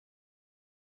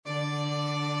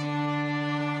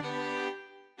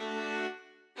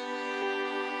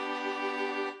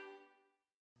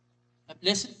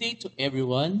Blessed day to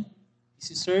everyone. This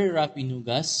is Sir Rafi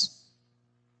Nugas.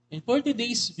 And for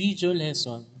today's video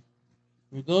lesson,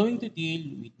 we're going to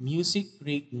deal with Music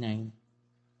Grade 9,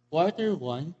 Quarter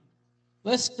 1,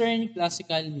 Western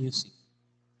Classical Music.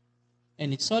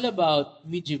 And it's all about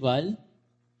medieval,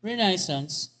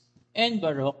 Renaissance, and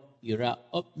Baroque era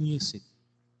of music.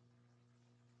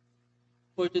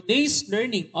 For today's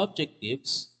learning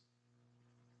objectives,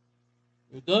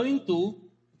 we're going to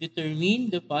determine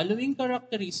the following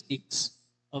characteristics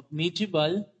of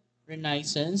medieval,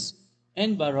 Renaissance,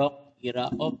 and Baroque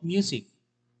era of music.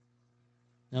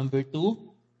 Number 2,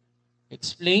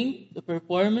 explain the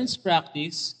performance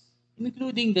practice,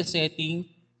 including the setting,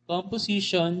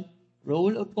 composition,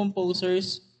 role of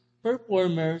composers,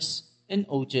 performers, and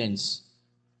audience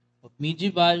of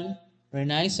medieval,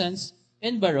 Renaissance,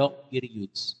 and Baroque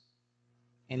periods.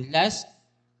 And last,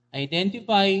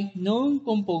 identify known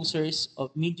composers of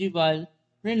medieval,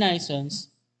 Renaissance,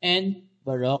 and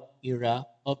Baroque era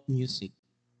of music.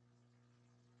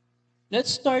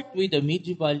 Let's start with the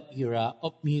medieval era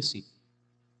of music,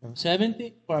 from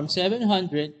 700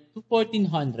 to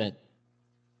 1400.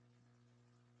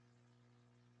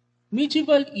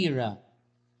 Medieval era.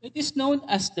 It is known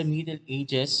as the Middle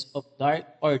Ages of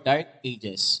Dark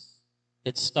Ages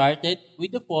that started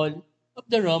with the fall of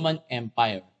the Roman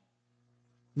Empire.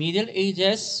 Middle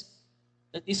Ages,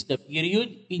 that is the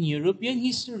period in European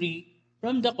history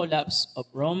from the collapse of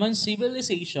Roman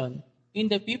civilization in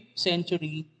the 5th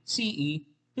century CE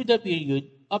to the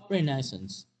period of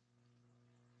Renaissance.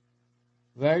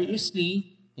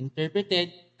 Variously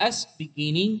interpreted as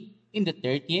beginning in the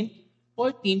 13th,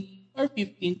 14th, or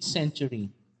 15th century,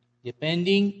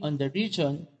 depending on the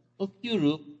region of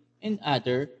Europe and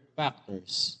other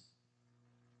factors.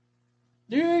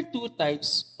 There are two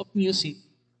types of music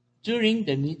during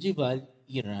the medieval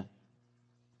era.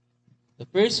 The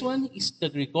first one is the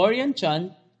Gregorian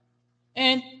chant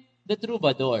and the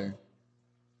troubadour.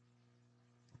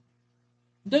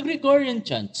 The Gregorian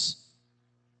chants.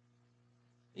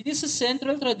 It is a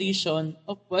central tradition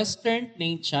of Western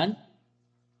plainchant.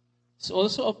 It's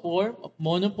also a form of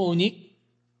monophonic,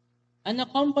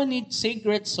 unaccompanied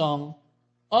sacred song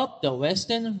of the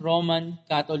Western Roman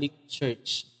Catholic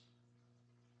Church.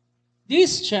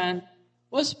 This chant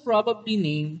was probably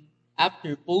named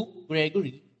after Pope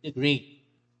Gregory the Great,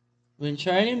 when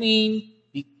Charlemagne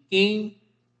became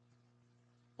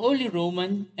Holy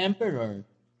Roman Emperor.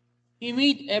 He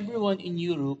made everyone in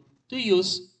Europe to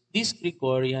use this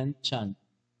Gregorian chant.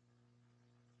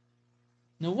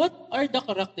 Now, what are the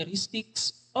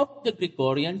characteristics of the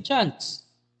Gregorian chants?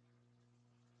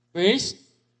 First,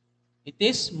 it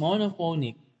is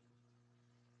monophonic,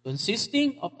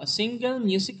 consisting of a single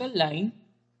musical line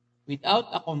without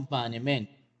accompaniment.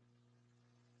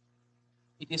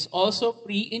 It is also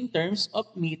free in terms of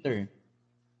meter.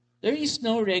 There is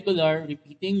no regular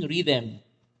repeating rhythm.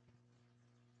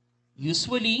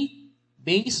 Usually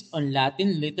based on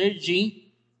Latin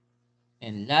liturgy,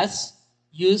 and last,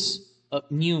 use of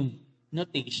neume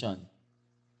notation.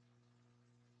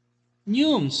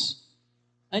 Neumes.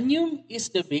 A neume is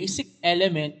the basic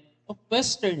element of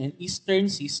Western and Eastern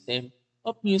system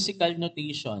of musical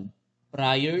notation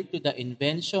prior to the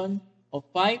invention of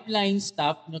 5-line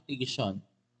staff notation.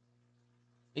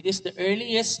 It is the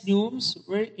earliest neumes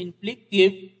were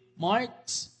inflective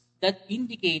marks that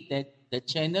indicated the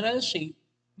general shape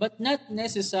but not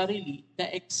necessarily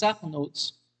the exact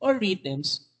notes or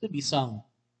rhythms to be sung.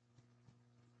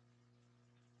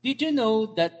 Did you know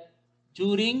that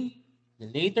during the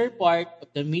later part of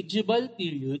the medieval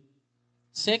period,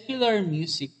 secular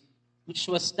music, which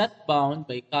was not bound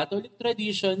by Catholic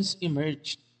traditions,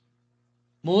 emerged?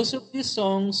 Most of these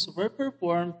songs were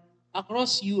performed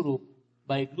across Europe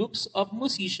by groups of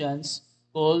musicians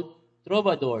called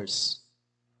troubadours.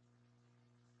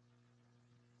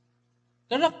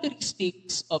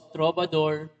 Characteristics of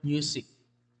troubadour music.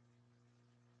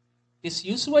 It is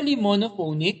usually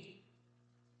monophonic,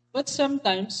 but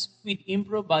sometimes with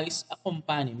improvised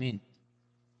accompaniment.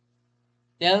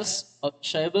 Tells of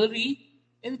chivalry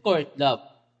and court love,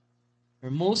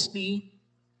 or mostly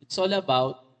it's all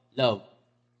about love.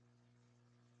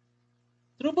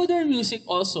 Troubadour music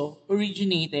also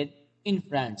originated in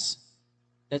France.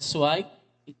 That's why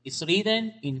it is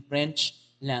written in French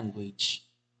language.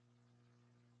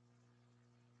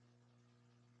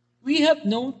 We have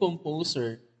known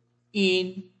composer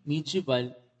in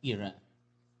medieval era.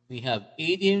 We have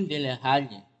Adim de la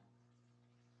Halle.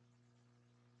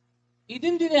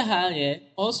 Adim de la Halle,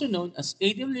 also known as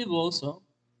Adim Livoso,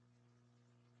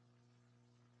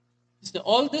 is the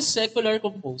oldest secular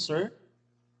composer,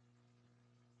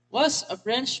 was a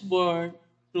French-born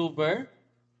trover,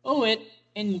 poet,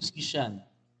 and musician.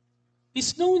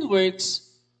 His known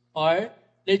works are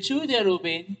Le de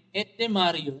Ruben et de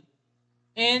Mario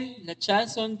and La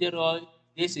Chanson de Roi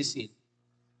de Cécile.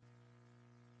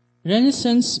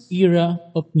 Renaissance era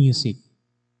of music,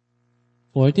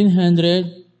 1400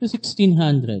 to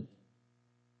 1600.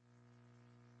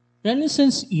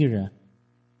 Renaissance era.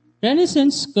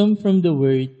 Renaissance comes from the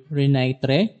word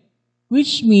renaître,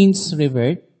 which means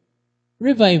revert,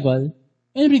 revival,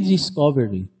 and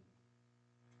rediscovery.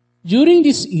 During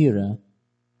this era,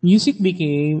 music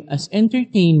became as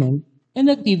entertainment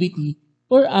and activity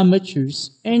for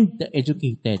amateurs and the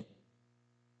educated.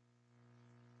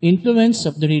 Influence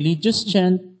of the religious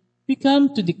chant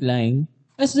began to decline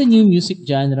as the new music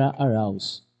genre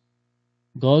arose.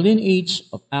 Golden age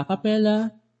of a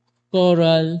cappella,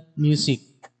 choral music.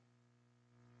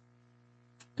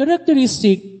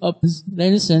 Characteristic of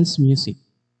Renaissance music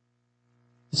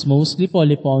is mostly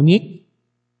polyphonic.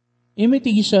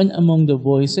 Imitation among the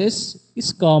voices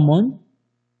is common.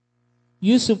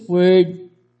 Use of word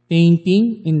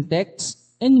painting in text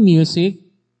and music.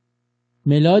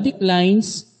 Melodic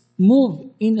lines move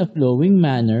in a flowing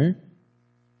manner.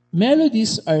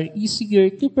 Melodies are easier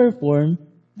to perform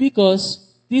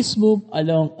because these move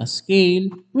along a scale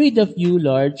with a few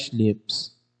large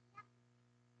leaps.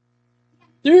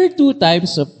 There are two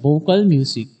types of vocal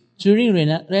music during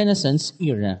Renaissance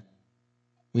era.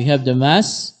 We have the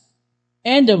Mass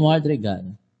and the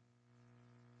Madrigal.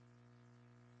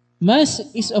 Mass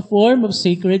is a form of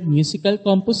sacred musical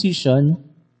composition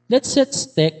that sets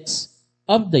texts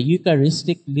of the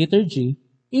Eucharistic liturgy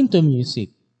into music.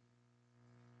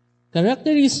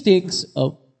 Characteristics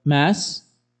of Mass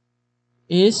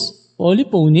is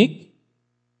polyphonic,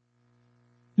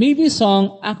 may be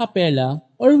sung a cappella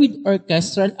or with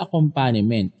orchestral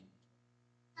accompaniment.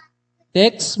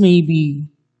 Text may be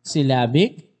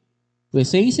syllabic. We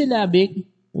say syllabic,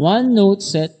 one note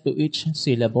set to each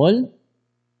syllable.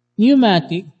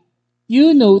 Pneumatic,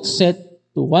 few notes set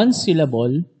to one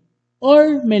syllable.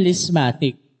 Or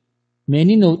melismatic,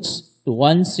 many notes to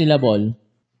one syllable.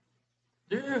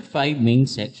 There are five main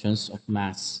sections of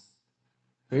Mass.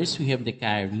 First, we have the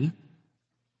Kyrie,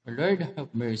 Our Lord have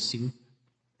mercy,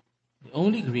 the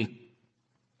only Greek.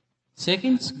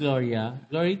 Second is Gloria,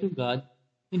 glory to God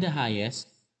in the highest.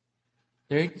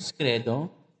 Third is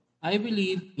Credo, I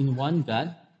believe in one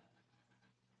God.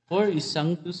 Four is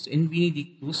Sanctus and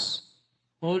Benedictus,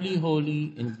 holy,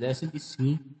 holy, and blessed is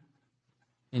He.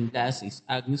 And last is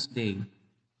Agnus Dei,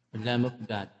 the Lamb of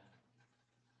God.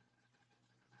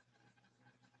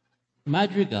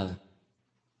 Madrigal.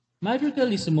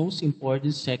 Madrigal is the most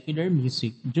important secular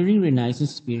music during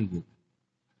Renaissance period.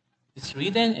 It's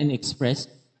written and expressed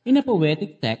in a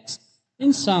poetic text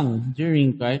and sung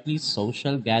during courtly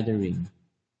social gathering.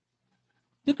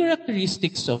 The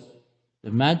characteristics of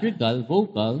the madrigal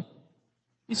vocal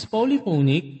is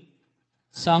polyphonic,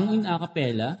 sung in a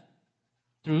cappella,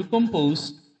 through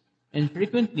composed, and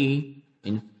frequently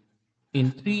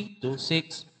in 3 to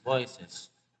 6 voices.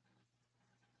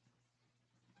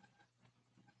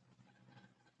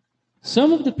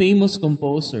 Some of the famous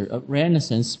composers of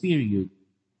Renaissance period.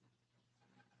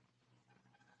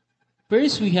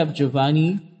 First, we have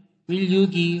Giovanni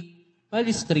Luigi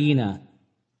Palestrina,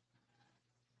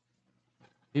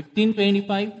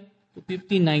 1525 to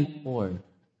 1594.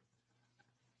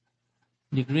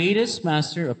 The greatest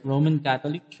master of Roman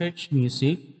Catholic Church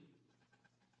music.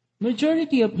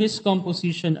 Majority of his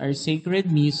compositions are sacred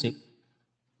music.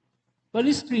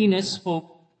 Palestrina's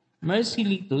folk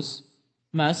Marcelitus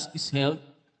Mass is held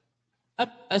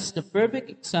up as the perfect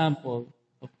example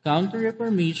of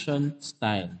Counter-Reformation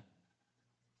style.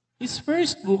 His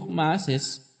first book,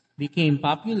 Masses, became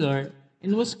popular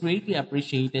and was greatly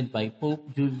appreciated by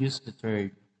Pope Julius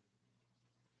III.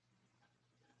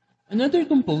 Another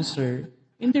composer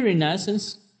in the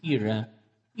Renaissance era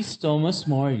is Thomas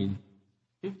Morley,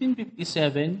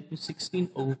 1557 to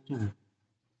 1602.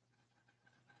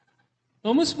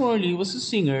 Thomas Morley was a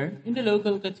singer in the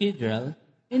local cathedral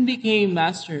and became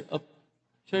master of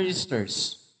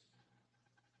choristers.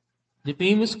 The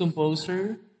famous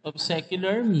composer of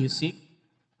secular music,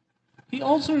 he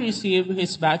also received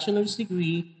his bachelor's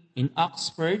degree in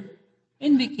Oxford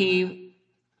and became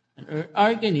an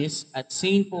organist at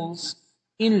St. Paul's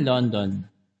in London.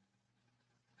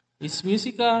 His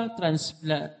Musica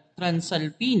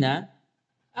Transalpina,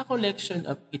 a collection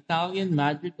of Italian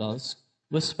madrigals,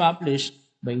 was published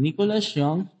by Nicholas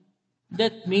Young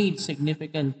that made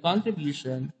significant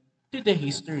contribution to the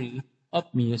history of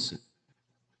music.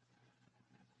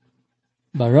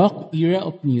 Baroque era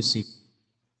of music,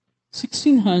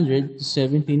 1600 to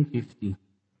 1750.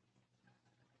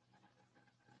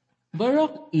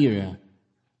 Baroque era.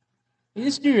 It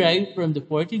is derived from the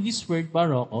Portuguese word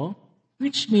barroco,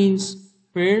 which means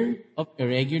fair of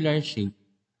irregular shape.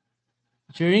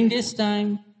 During this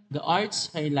time, the arts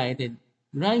highlighted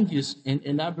grandiose and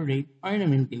elaborate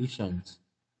ornamentations.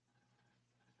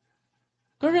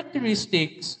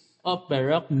 Characteristics of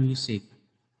Baroque music.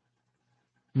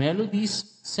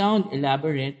 Melodies sound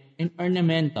elaborate and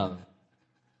ornamental.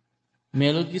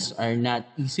 Melodies are not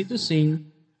easy to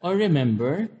sing or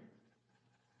remember.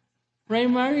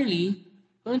 Primarily,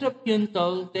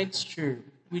 contrapuntal texture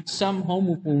with some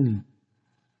homophony.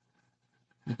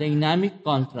 The dynamic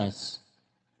contrast.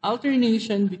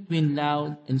 Alternation between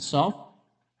loud and soft.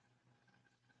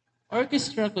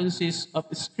 Orchestra consists of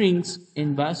strings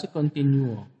and basso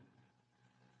continuo.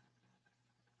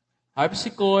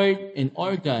 Harpsichord and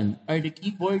organ are the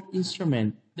keyboard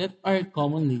instruments that are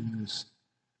commonly used.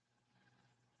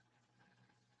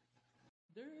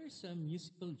 There are some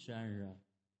musical genres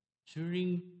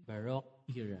during Baroque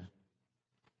era.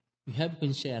 We have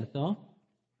concerto,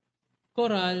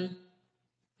 chorale,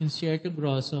 concerto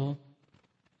grosso,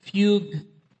 fugue,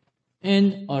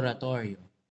 and oratorio.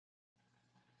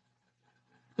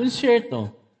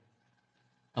 Concerto,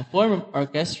 a form of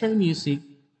orchestral music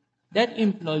that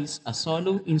employs a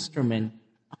solo instrument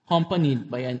accompanied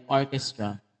by an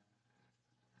orchestra.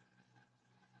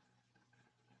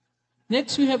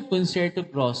 Next, we have concerto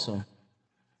grosso.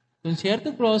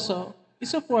 Concerto grosso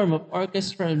is a form of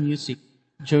orchestral music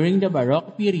during the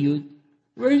Baroque period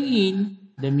wherein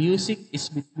the music is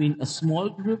between a small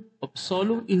group of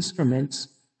solo instruments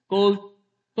called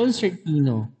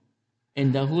concertino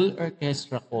and the whole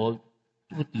orchestra called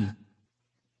tutti.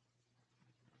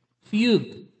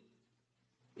 Fugue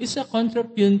is a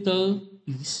contrapuntal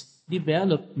piece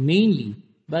developed mainly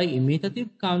by imitative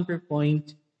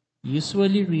counterpoint,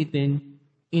 usually written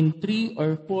in 3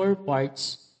 or 4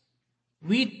 parts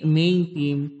with a main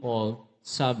theme called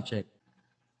subject.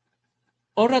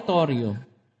 Oratorio.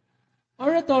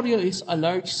 Oratorio is a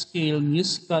large-scale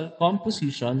musical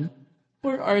composition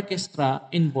for orchestra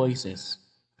and voices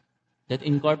that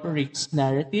incorporates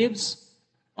narratives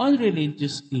on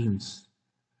religious themes.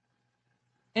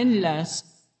 And last,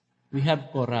 we have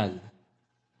chorale.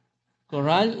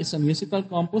 Chorale is a musical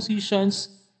compositions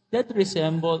that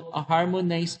resemble a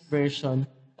harmonized version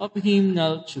of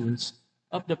hymnal tunes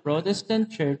of the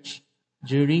Protestant Church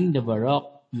during the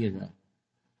Baroque era.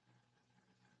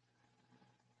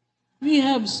 We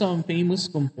have some famous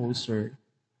composers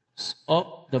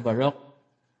of the Baroque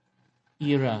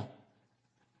era.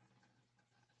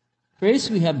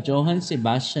 First, we have Johann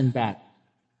Sebastian Bach,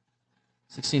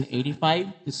 1685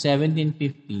 to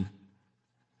 1750.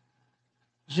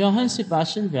 Johann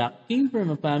Sebastian Bach came from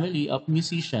a family of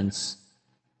musicians.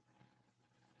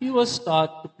 He was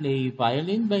taught to play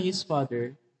violin by his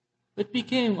father, but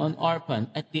became an orphan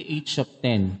at the age of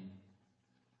 10.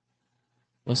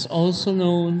 Was also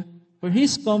known for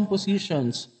his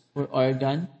compositions for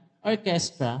organ,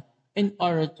 orchestra, and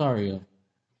oratorio.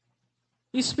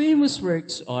 His famous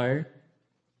works are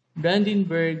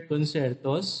Brandenburg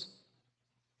Concertos,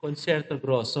 Concerto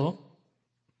Grosso,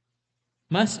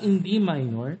 Mass in D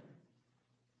minor,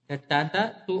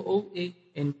 Cantata 208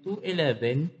 and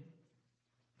 211,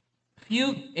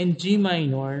 Fugue in G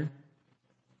minor,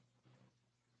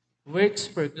 works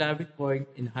for clavichord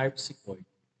and harpsichord.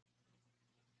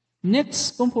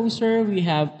 Next composer we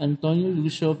have Antonio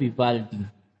Lucio Vivaldi,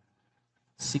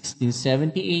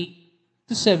 1678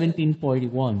 to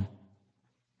 1741.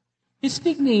 His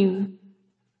nickname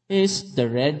is the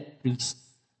Red Priest.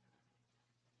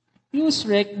 He was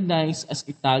recognized as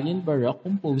Italian Baroque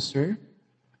composer,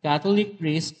 Catholic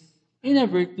priest, and a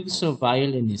virtuoso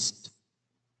violinist.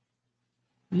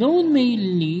 Known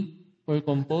mainly for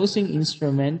composing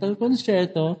instrumental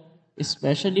concerto,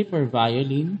 especially for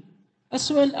violin, as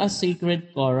well as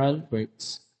sacred choral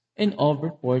works, and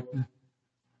over 40.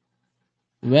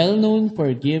 Well known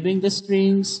for giving the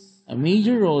strings a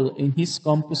major role in his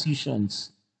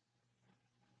compositions.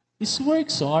 His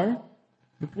works are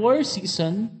The Four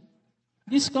Seasons.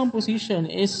 This composition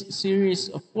is a series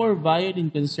of 4 violin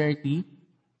concerti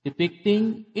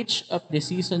depicting each of the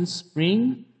seasons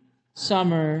spring,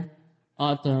 summer,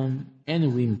 autumn,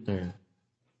 and winter.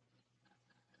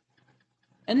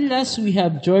 And last we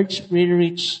have George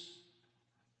Friedrich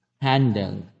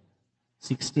Handel,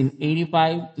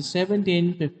 1685 to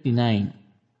 1759.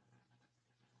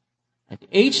 At the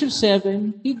age of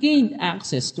 7, he gained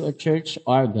access to a church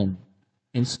organ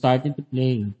and started to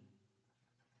play.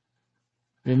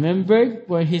 Remembered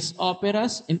for his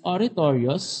operas and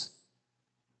oratorios,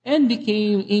 and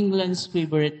became England's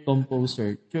favorite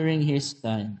composer during his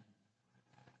time.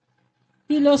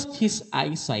 He lost his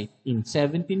eyesight in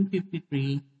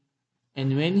 1753,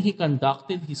 and when he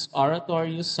conducted his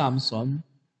oratorio Samson,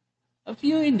 a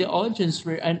few in the audience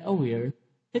were unaware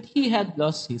that he had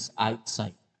lost his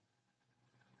eyesight.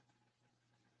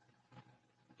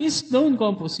 His known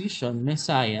composition,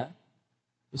 Messiah,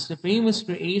 is the famous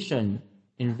creation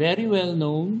and very well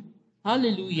known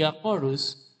Hallelujah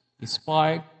chorus is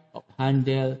part of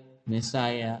Handel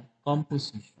Messiah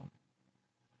composition.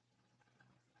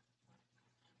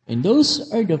 And those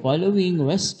are the following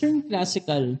Western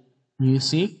classical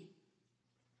music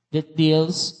that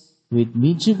deals with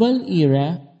medieval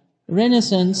era,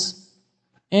 Renaissance,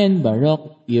 and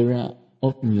Baroque era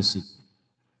of music.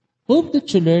 Hope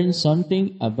that you learned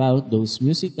something about those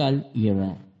musical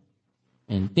era.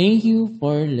 And thank you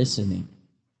for listening.